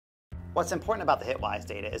What's important about the Hitwise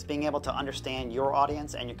data is being able to understand your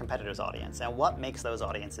audience and your competitor's audience and what makes those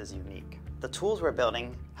audiences unique. The tools we're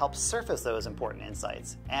building help surface those important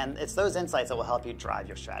insights, and it's those insights that will help you drive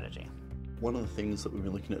your strategy. One of the things that we've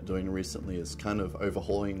been looking at doing recently is kind of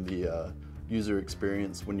overhauling the user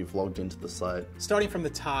experience when you've logged into the site. Starting from the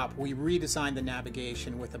top, we redesigned the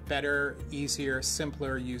navigation with a better, easier,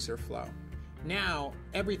 simpler user flow. Now,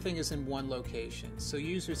 everything is in one location, so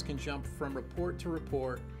users can jump from report to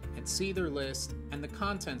report and see their list and the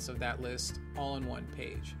contents of that list all on one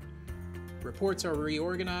page. Reports are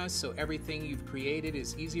reorganized so everything you've created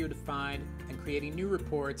is easier to find, and creating new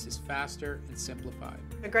reports is faster and simplified.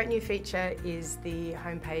 A great new feature is the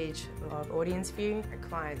homepage of Audience View.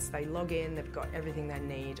 Clients, they log in, they've got everything they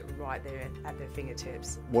need right there at their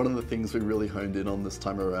fingertips. One of the things we really honed in on this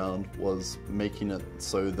time around was making it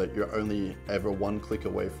so that you're only ever one click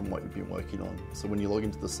away from what you've been working on. So when you log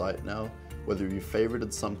into the site now, whether you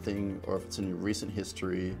favorited something or if it's in your recent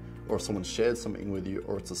history or if someone shared something with you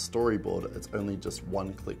or it's a storyboard, it's only just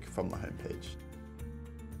one click from the homepage.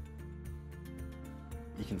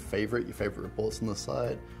 You can favorite your favorite reports on the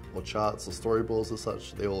site, or charts or storyboards as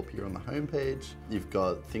such. They all appear on the homepage. You've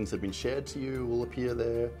got things that have been shared to you will appear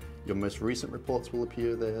there. Your most recent reports will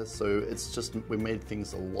appear there. So it's just, we made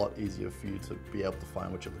things a lot easier for you to be able to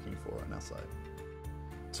find what you're looking for on our site.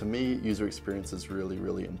 To me, user experience is really,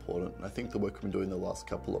 really important. And I think the work we've been doing the last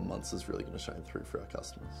couple of months is really going to shine through for our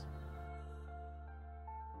customers.